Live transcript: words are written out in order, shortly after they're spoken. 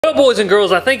Well, boys and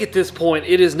girls, I think at this point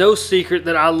it is no secret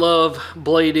that I love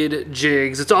bladed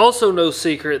jigs. It's also no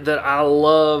secret that I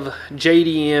love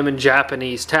JDM and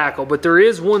Japanese tackle, but there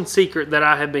is one secret that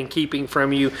I have been keeping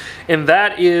from you, and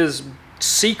that is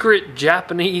secret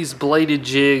Japanese bladed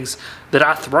jigs that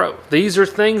I throw. These are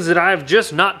things that I have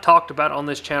just not talked about on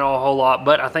this channel a whole lot,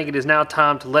 but I think it is now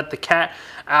time to let the cat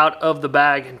out of the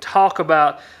bag and talk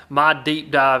about my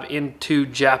deep dive into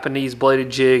Japanese bladed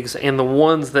jigs and the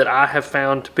ones that I have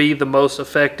found to be the most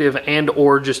effective and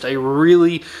or just a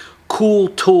really cool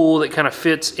tool that kind of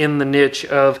fits in the niche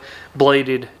of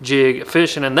bladed jig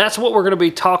fishing. And that's what we're going to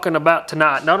be talking about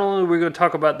tonight. Not only are we going to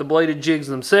talk about the bladed jigs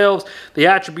themselves, the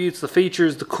attributes, the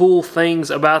features, the cool things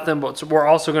about them, but we're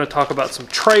also going to talk about some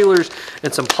trailers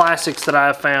and some plastics that I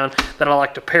have found that I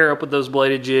like to pair up with those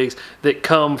bladed jigs that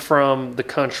come from the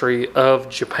country of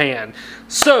Japan.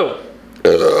 So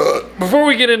before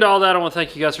we get into all that, I want to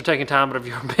thank you guys for taking time out of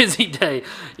your busy day,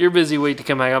 your busy week to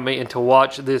come hang out with me and to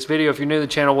watch this video. If you're new to the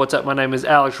channel, what's up? My name is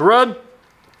Alex Rudd.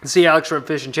 It's the Alex Rudd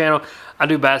Fishing Channel. I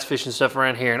do bass fishing stuff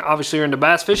around here, and obviously you're into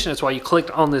bass fishing. That's why you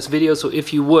clicked on this video. So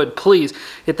if you would, please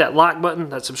hit that like button,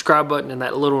 that subscribe button, and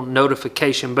that little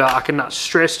notification bell. I cannot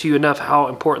stress to you enough how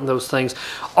important those things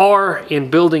are in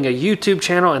building a YouTube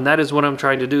channel, and that is what I'm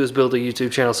trying to do, is build a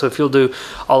YouTube channel. So if you'll do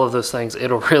all of those things,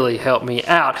 it'll really help me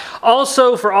out.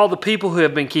 Also, for all the people who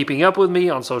have been keeping up with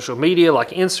me on social media like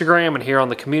Instagram and here on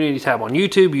the community tab on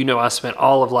YouTube, you know I spent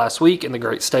all of last week in the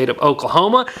great state of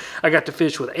Oklahoma. I got to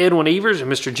fish with Edwin Evers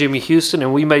and Mr. Jimmy Houston,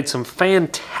 and we made some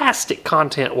fantastic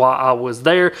content while I was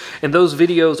there, and those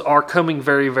videos are coming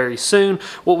very, very soon.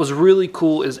 What was really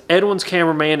cool is Edwin's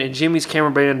cameraman and Jimmy's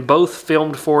cameraman both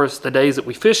filmed for us the days that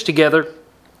we fished together.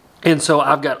 And so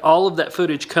I've got all of that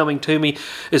footage coming to me.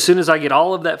 As soon as I get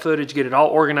all of that footage, get it all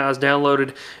organized,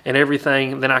 downloaded, and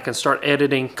everything, then I can start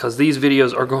editing, because these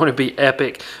videos are going to be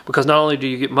epic. Because not only do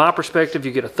you get my perspective,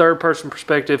 you get a third-person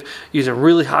perspective using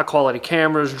really high-quality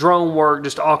cameras, drone work,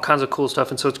 just all kinds of cool stuff.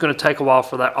 And so it's going to take a while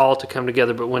for that all to come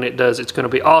together, but when it does, it's going to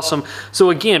be awesome. So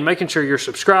again, making sure you're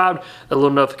subscribed, that little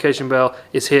notification bell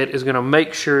is hit, is going to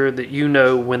make sure that you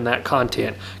know when that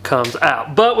content comes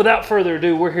out. But without further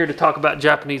ado, we're here to talk about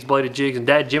Japanese bladed jigs, and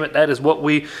dadjimmit, that is what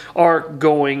we are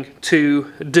going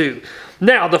to do.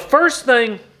 Now, the first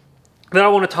thing that I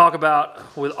want to talk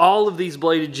about with all of these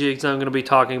bladed jigs I'm going to be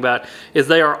talking about is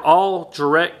they are all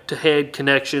direct to head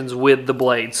connections with the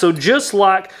blade. So just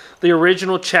like the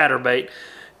original chatterbait,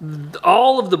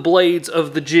 all of the blades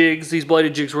of the jigs, these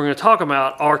bladed jigs we're going to talk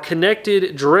about, are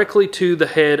connected directly to the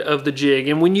head of the jig.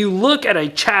 And when you look at a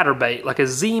chatterbait, like a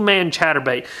Z-Man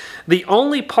chatterbait, the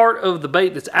only part of the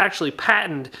bait that's actually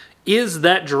patented is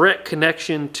that direct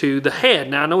connection to the head.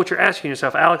 Now, I know what you're asking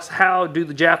yourself, Alex, how do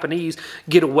the Japanese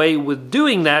get away with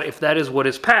doing that if that is what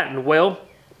is patented? Well,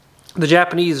 the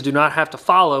Japanese do not have to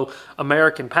follow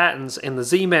American patents, and the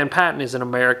Z-Man patent is an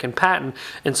American patent,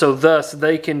 and so thus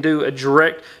they can do a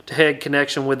direct to head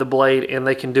connection with the blade, and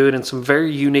they can do it in some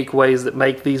very unique ways that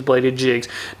make these bladed jigs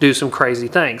do some crazy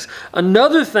things.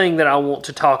 Another thing that I want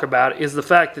to talk about is the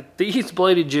fact that these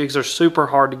bladed jigs are super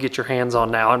hard to get your hands on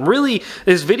now, and really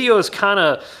this video is kind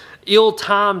of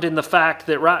ill-timed in the fact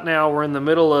that right now we're in the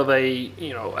middle of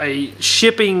a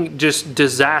shipping just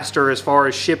disaster as far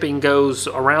as shipping goes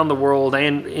around the world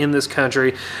and in this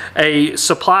country. A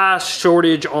supply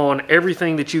shortage on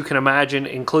everything that you can imagine,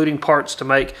 including parts to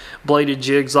make bladed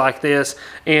jigs like this,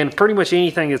 and pretty much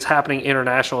anything that's happening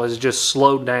international has just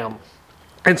slowed down.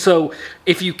 And so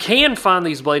if you can find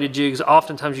these bladed jigs,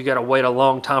 oftentimes you got to wait a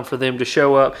long time for them to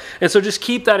show up. And so just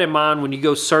keep that in mind when you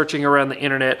go searching around the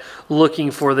internet looking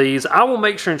for these. I will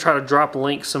make sure and try to drop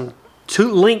links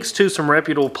to some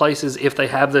reputable places if they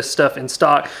have this stuff in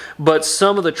stock. But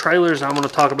some of the trailers I'm going to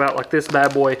talk about, like this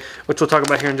bad boy, which we'll talk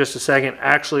about here in just a second,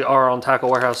 actually are on Tackle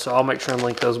Warehouse, so I'll make sure and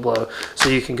link those below so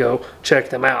you can go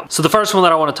check them out. So the first one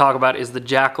that I want to talk about is the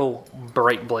Jackal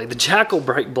Brake Blade. The Jackal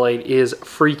Brake Blade is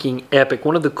freaking epic.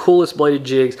 One of the coolest bladed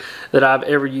jigs that I've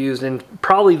ever used, and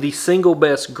probably the single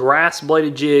best grass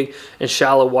bladed jig and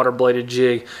shallow water bladed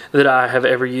jig that I have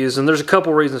ever used. And there's a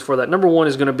couple reasons for that. Number one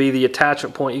is going to be the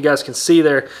attachment point. You guys can see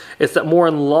there, it's that more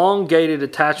elongated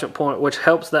attachment point, which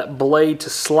helps that blade to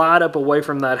slide up away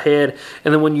from that head,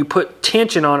 and then when you put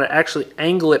tension on it, actually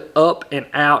angle it up and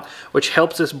out, which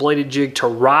helps this bladed jig to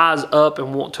rise up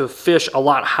and want to fish a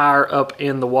lot higher up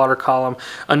in the water column.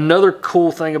 Another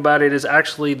cool thing about it is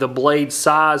actually the blade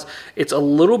size. It's a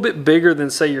little bit bigger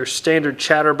than, say, your standard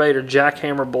chatterbait or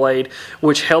jackhammer blade,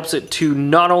 which helps it to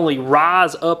not only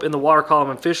rise up in the water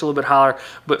column and fish a little bit higher,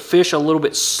 but fish a little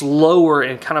bit slower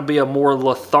and kind of be a more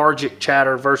lethargic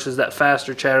chatter versus that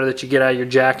faster chatter that you get out of your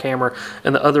jackhammer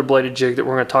and the other bladed jig that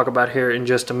we're going to talk about here in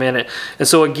just a minute. And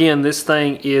so again, this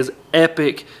thing is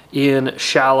epic in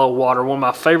shallow water. One of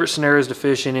my favorite scenarios to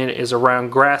fish in it is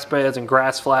around grass beds and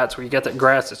grass flats where you got that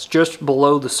grass that's just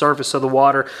below the surface of the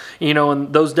water. You know,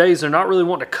 in those days, they're not really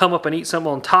wanting to come up and eat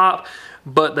something on top,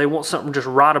 but they want something just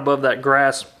right above that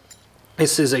grass.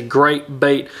 This is a great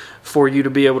bait for you to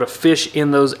be able to fish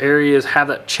in those areas, have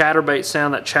that chatterbait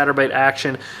sound, that chatterbait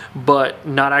action, but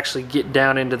not actually get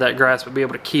down into that grass, but be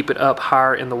able to keep it up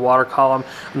higher in the water column.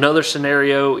 Another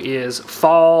scenario is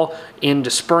fall into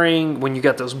spring when you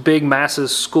got those big massive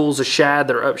schools of shad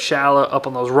that are up shallow, up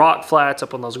on those rock flats,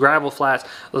 up on those gravel flats.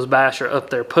 Those bass are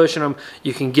up there pushing them.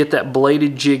 You can get that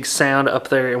bladed jig sound up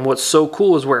there, and what's so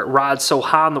cool is where it rides so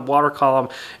high in the water column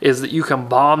is that you can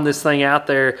bomb this thing out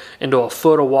there into a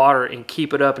foot of water and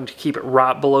keep it up and to keep it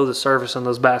right below the surface, and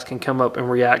those bass can come up and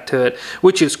react to it,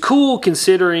 which is cool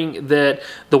considering that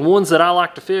the ones that I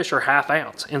like to fish are 1/2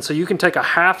 ounce. And so you can take a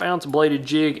 1/2 ounce bladed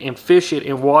jig and fish it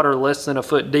in water less than a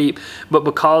foot deep, but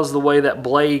because the way that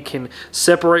blade can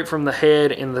separate from the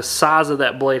head and the size of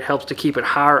that blade helps to keep it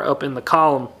higher up in the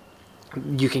column,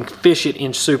 you can fish it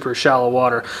in super shallow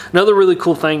water. Another really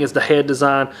cool thing is the head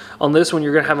design. On this one,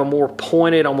 you're going to have a more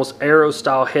pointed, almost arrow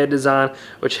style head design,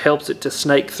 which helps it to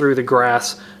snake through the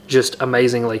grass just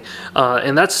amazingly.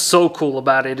 And that's so cool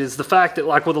about it is the fact that,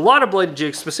 like with a lot of bladed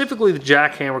jigs, specifically the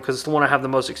jackhammer, because it's the one I have the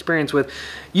most experience with,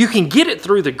 you can get it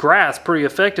through the grass pretty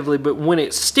effectively, but when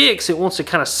it sticks, it wants to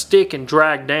kind of stick and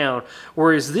drag down,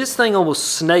 whereas this thing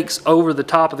almost snakes over the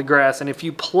top of the grass. And if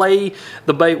you play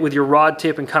the bait with your rod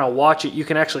tip and kind of watch it, you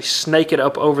can actually snake it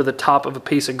up over the top of a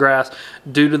piece of grass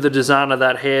due to the design of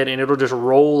that head, and it'll just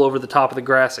roll over the top of the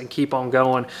grass and keep on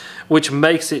going, which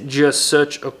makes it just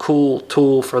such a cool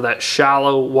tool for that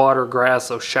shallow water grass,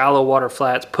 those shallow water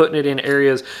flats, putting it in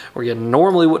areas where you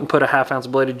normally wouldn't put a 1/2 ounce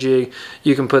bladed jig.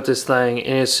 You can put this thing,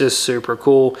 and it's just super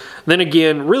cool. Then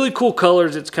again, really cool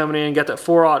colors it's coming in. Got that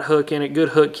 4/0 hook in it, good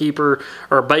hook keeper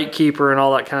or bait keeper and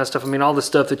all that kind of stuff. I mean, all the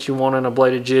stuff that you want in a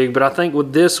bladed jig. But I think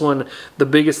with this one, the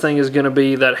biggest thing is going to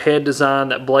be that head design,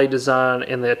 that blade design,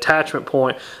 and the attachment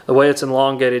point. The way it's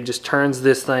elongated just turns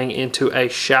this thing into a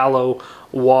shallow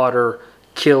water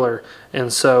killer.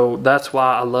 And so that's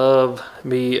why I love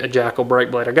me a Jackal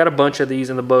break blade. I got a bunch of these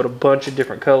in the boat, a bunch of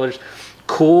different colors,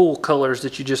 cool colors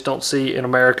that you just don't see in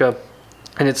America.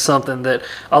 And it's something that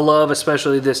I love,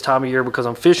 especially this time of year, because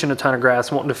I'm fishing a ton of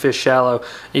grass, wanting to fish shallow.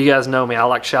 You guys know me, I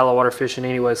like shallow water fishing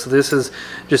anyway. So this is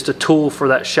just a tool for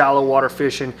that shallow water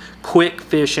fishing, quick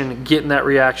fishing, getting that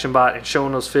reaction bite, and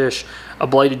showing those fish a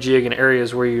bladed jig in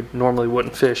areas where you normally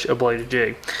wouldn't fish a bladed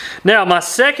jig. Now, my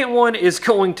second one is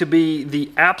going to be the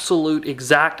absolute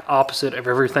exact opposite of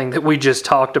everything that we just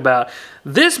talked about.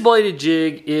 This bladed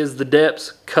jig is the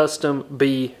Depths Custom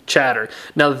B Chatter.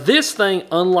 Now, this thing,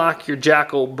 unlike your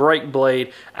Jackal break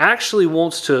blade, actually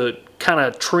wants to kind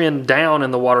of trend down in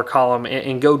the water column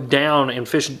and go down and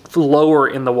fish lower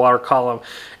in the water column.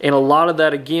 And a lot of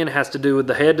that, again, has to do with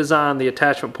the head design, the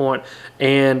attachment point,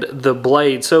 and the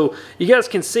blade. So you guys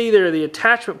can see there, the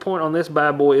attachment point on this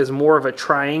bad boy is more of a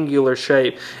triangular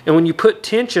shape. And when you put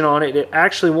tension on it, it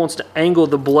actually wants to angle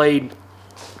the blade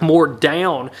more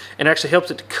down and actually helps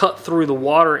it to cut through the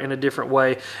water in a different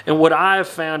way. And what I have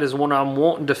found is when I'm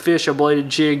wanting to fish a bladed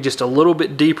jig just a little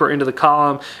bit deeper into the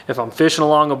column, if I'm fishing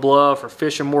along a bluff or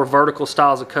fishing more vertical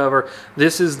styles of cover,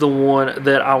 this is the one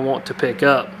that I want to pick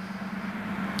up.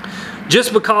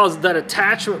 Just because that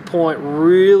attachment point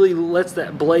really lets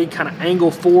that blade kind of angle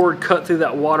forward, cut through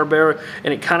that water barrier,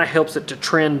 and it kind of helps it to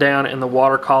trend down in the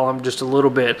water column just a little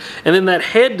bit. And then that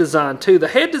head design too. The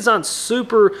head design's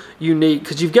super unique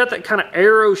because you've got that kind of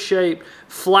arrow shape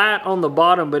flat on the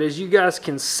bottom, but as you guys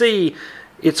can see,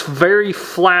 it's very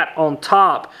flat on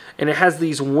top, and it has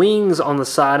these wings on the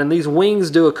side, and these wings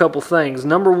do a couple things.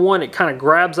 Number one, it kind of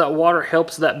grabs that water,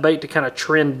 helps that bait to kind of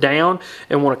trend down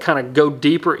and want to kind of go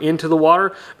deeper into the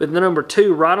water. But then number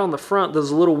two, right on the front,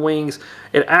 those little wings,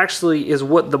 it actually is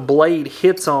what the blade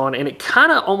hits on, and it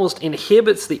kind of almost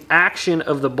inhibits the action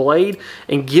of the blade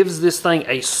and gives this thing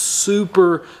a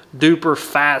super duper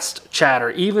fast chatter,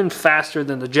 even faster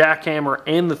than the jackhammer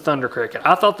and the Thunder Cricket.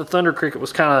 I thought the Thunder Cricket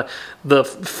was kind of the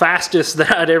fastest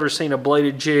that I'd ever seen a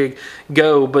bladed jig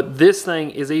go, but this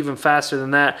thing is even faster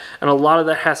than that, and a lot of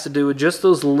that has to do with just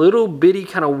those little bitty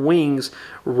kind of wings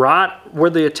right where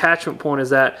the attachment point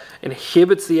is at,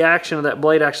 inhibits the action of that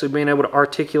blade actually being able to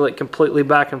articulate completely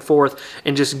back and forth,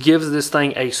 and just gives this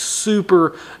thing a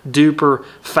super duper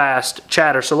fast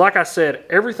chatter. So like I said,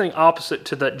 everything opposite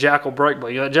to that Jackal break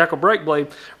blade. You know, that Jackal break blade,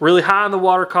 really high in the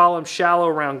water column, shallow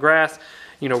around grass.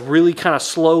 you know, really kind of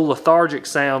slow, lethargic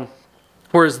sound.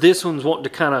 Whereas this one's wanting to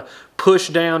kind of push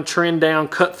down, trend down,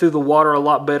 cut through the water a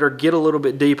lot better, get a little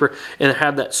bit deeper, and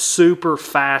have that super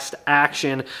fast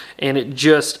action. And it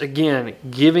just, again,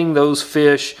 giving those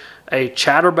fish a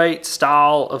chatterbait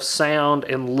style of sound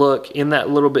and look in that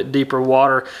little bit deeper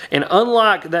water. And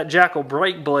unlike that Jackal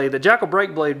Break Blade, the Jackal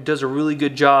Break Blade does a really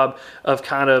good job of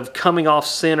kind of coming off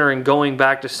center and going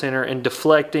back to center and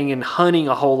deflecting and hunting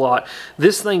a whole lot.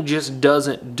 This thing just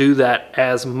doesn't do that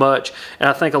as much. And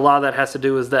I think a lot of that has to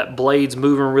do with that blade's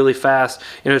moving really fast.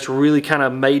 You know, it's really kind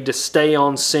of made to stay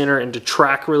on center and to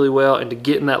track really well and to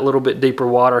get in that little bit deeper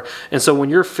water. And so when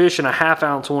you're fishing a 1/2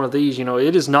 ounce one of these, you know,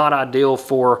 it is not ideal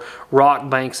for rock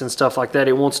banks and stuff like that.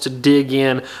 It wants to dig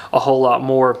in a whole lot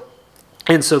more.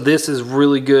 And so this is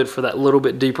really good for that little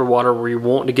bit deeper water where you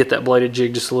want to get that bladed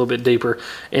jig just a little bit deeper,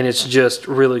 and it's just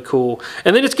really cool.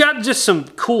 And then it's got just some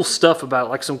cool stuff about it,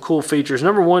 like some cool features.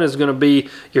 Number one is going to be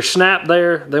your snap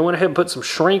there. They went ahead and put some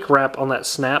shrink wrap on that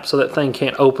snap so that thing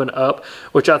can't open up,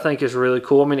 which I think is really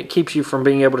cool. I mean, it keeps you from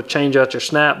being able to change out your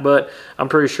snap, but I'm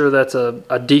pretty sure that's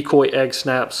a decoy egg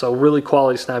snap, so really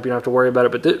quality snap. You don't have to worry about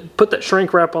it. But put that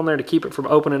shrink wrap on there to keep it from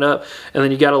opening up, and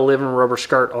then you got a living rubber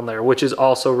skirt on there, which is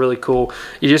also really cool.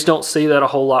 You just don't see that a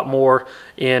whole lot more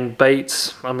in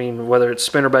baits. I mean, whether it's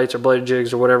spinner baits or bladed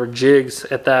jigs or whatever, jigs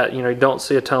at that, you know, you don't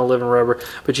see a ton of living rubber,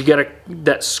 but you got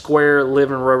that square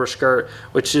living rubber skirt,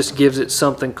 which just gives it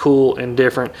something cool and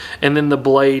different. And then the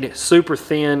blade, super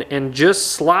thin and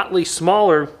just slightly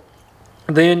smaller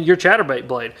than your chatterbait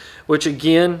blade, which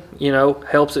again, you know,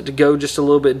 helps it to go just a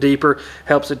little bit deeper,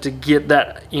 helps it to get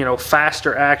that, you know,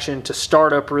 faster action, to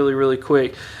start up really, really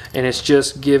quick. And it's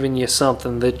just giving you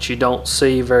something that you don't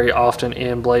see very often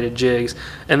in bladed jigs.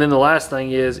 And then the last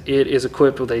thing is, it is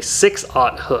equipped with a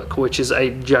 6/0 hook, which is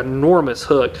a ginormous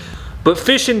hook. But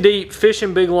fishing deep,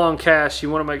 fishing big long casts, you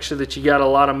want to make sure that you got a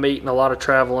lot of meat and a lot of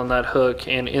travel in that hook,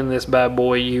 and in this bad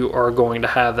boy you are going to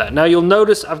have that. Now you'll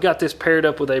notice I've got this paired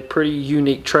up with a pretty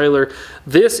unique trailer.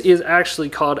 This is actually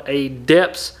called a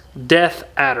Depths Death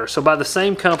Adder. So by the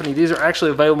same company, these are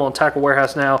actually available on Tackle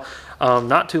Warehouse now.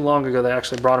 Not too long ago they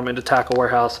actually brought them into Tackle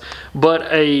Warehouse, but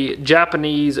a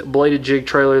Japanese bladed jig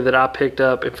trailer that I picked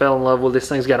up and fell in love with. This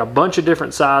thing's got a bunch of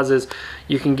different sizes.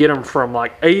 You can get them from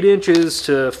like 8 inches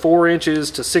to 4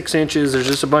 inches to 6 inches. There's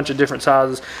just a bunch of different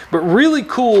sizes, but really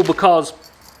cool, because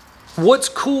what's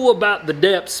cool about the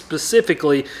Depths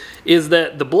specifically is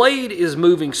that the blade is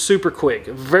moving super quick,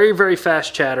 very, very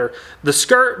fast chatter. The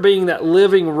skirt being that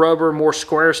living rubber, more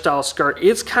square style skirt,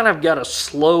 it's kind of got a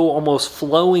slow, almost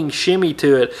flowing shimmy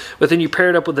to it. But then you pair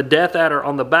it up with the Death Adder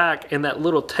on the back and that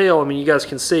little tail. I mean, you guys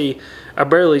can see I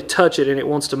barely touch it and it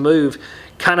wants to move.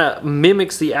 Kind of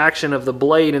mimics the action of the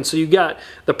blade. And so you got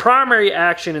the primary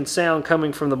action and sound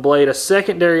coming from the blade, a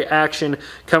secondary action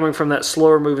coming from that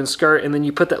slower moving skirt, and then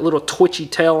you put that little twitchy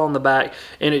tail on the back,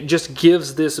 and it just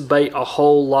gives this bait a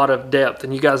whole lot of depth.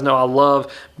 And you guys know I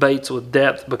love baits with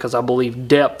depth, because I believe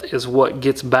depth is what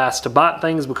gets bass to bite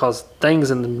things, because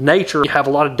things in nature have a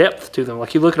lot of depth to them.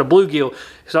 Like you look at a bluegill,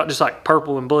 it's not just like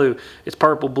purple and blue, it's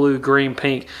purple, blue, green,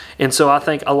 pink. And so I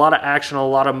think a lot of action, a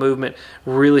lot of movement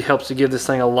really helps to give this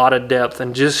thing a lot of depth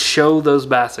and just show those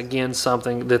bass, again,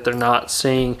 something that they're not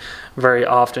seeing very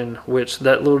often, which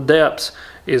that little depths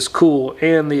is cool,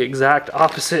 and the exact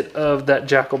opposite of that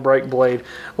Jackal Break Blade,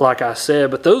 like I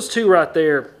said. But those two right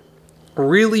there,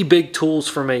 really big tools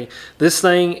for me. This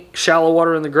thing, shallow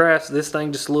water in the grass. This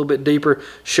thing just a little bit deeper,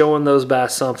 showing those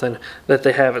bass something that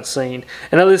they haven't seen.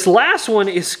 And now this last one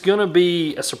is going to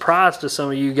be a surprise to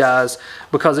some of you guys,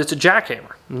 because it's a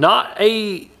jackhammer. Not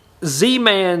a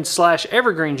Z-Man /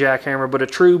 evergreen jackhammer, but a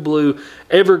true blue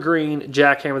evergreen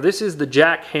jackhammer. This is the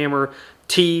Jackhammer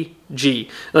TG.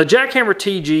 Now, the Jackhammer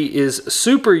TG is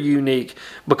super unique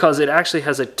because it actually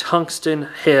has a tungsten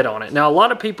head on it. Now, a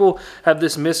lot of people have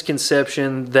this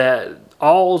misconception that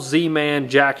all Z-Man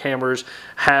jackhammers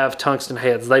have tungsten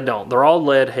heads. They don't. They're all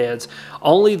lead heads.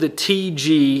 Only the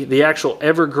TG, the actual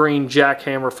evergreen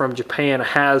jackhammer from Japan,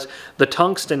 has the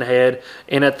tungsten head.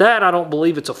 And at that, I don't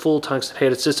believe it's a full tungsten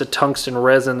head. It's just a tungsten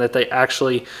resin that they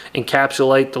actually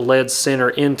encapsulate the lead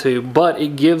center into. But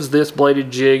it gives this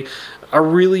bladed jig a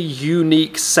really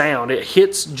unique sound. It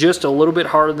hits just a little bit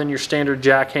harder than your standard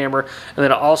jackhammer, and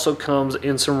then it also comes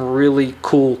in some really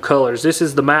cool colors. This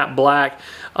is the matte black,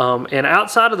 and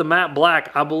outside of the matte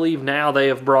black, I believe now they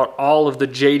have brought all of the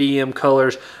JDM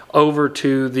colors over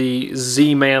to the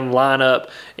Z-Man lineup,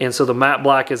 and so the matte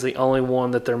black is the only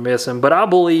one that they're missing. But I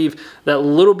believe that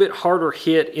little bit harder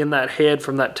hit in that head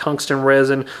from that tungsten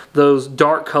resin, those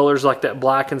dark colors like that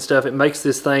black and stuff, it makes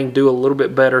this thing do a little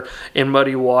bit better in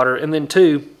muddy water. And then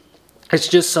too, It's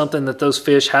just something that those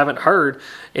fish haven't heard,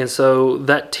 and so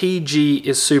that TG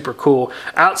is super cool.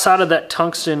 Outside of that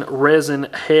tungsten resin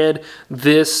head,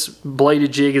 this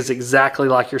bladed jig is exactly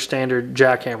like your standard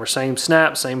jackhammer. Same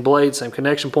snap, same blade, same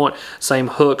connection point, same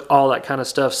hook, all that kind of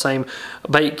stuff, same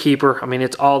bait keeper. I mean,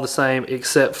 it's all the same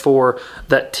except for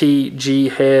that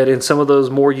TG head and some of those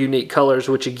more unique colors,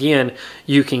 which again,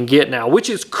 you can get now, which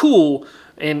is cool.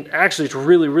 And actually it's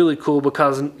really, really cool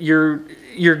because you're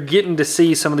getting to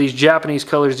see some of these Japanese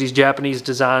colors, these Japanese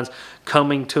designs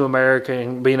coming to America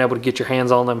and being able to get your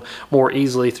hands on them more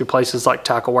easily through places like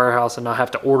Tackle Warehouse and not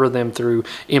have to order them through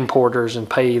importers and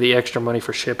pay the extra money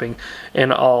for shipping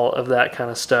and all of that kind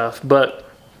of stuff. But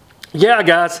yeah,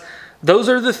 guys, those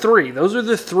are the three. Those are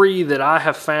the three that I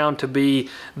have found to be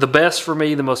the best for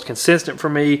me, the most consistent for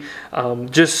me.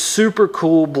 Just super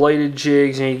cool bladed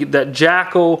jigs. And you get that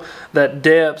Jackal, that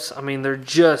Depths. I mean, they're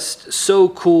just so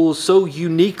cool, so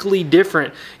uniquely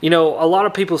different. You know, a lot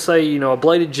of people say, you know, a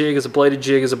bladed jig is a bladed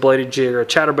jig is a bladed jig, or a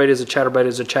chatterbait is a chatterbait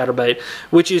is a chatterbait,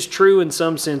 which is true in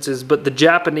some senses, but the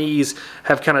Japanese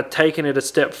have kind of taken it a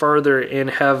step further and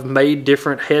have made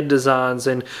different head designs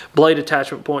and blade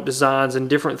attachment point designs and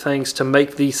different things to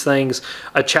make these things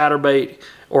a chatterbait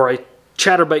or a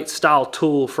chatterbait style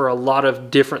tool for a lot of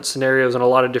different scenarios and a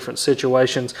lot of different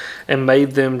situations, and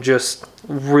made them just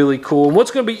really cool. And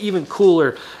what's going to be even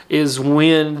cooler is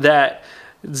when that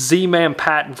Z-Man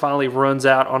patent finally runs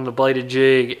out on the bladed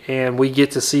jig and we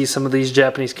get to see some of these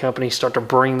Japanese companies start to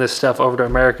bring this stuff over to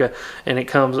America and it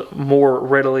comes more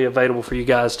readily available for you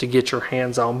guys to get your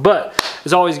hands on. But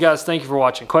as always, guys, thank you for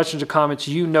watching. Questions or comments,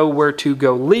 you know where to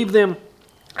go leave them.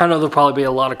 I know there'll probably be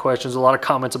a lot of questions, a lot of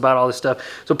comments about all this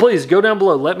stuff. So please go down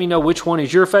below. Let me know which one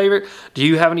is your favorite. Do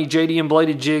you have any JDM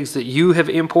bladed jigs that you have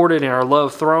imported and are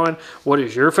love throwing? What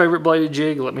is your favorite bladed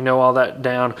jig? Let me know all that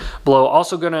down below.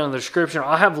 Also go down in the description.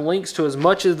 I'll have links to as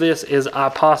much of this as I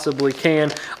possibly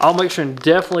can. I'll make sure and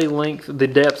definitely link the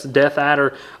Depths Death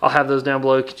Adder. I'll have those down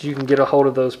below because you can get a hold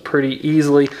of those pretty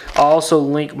easily. I'll also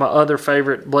link my other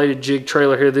favorite bladed jig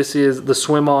trailer here. This is the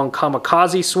Swim On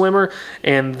Kamikaze Swimmer,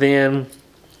 and then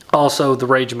also the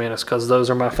Rage Menace, because those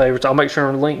are my favorites. I'll make sure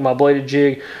and link my bladed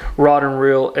jig rod and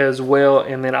reel as well,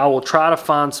 and then I will try to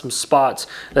find some spots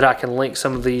that I can link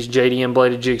some of these JDM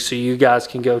bladed jigs so you guys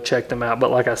can go check them out.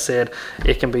 But like I said,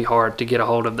 it can be hard to get a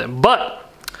hold of them. But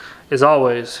as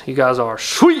always, you guys are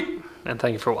sweet, and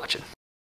thank you for watching.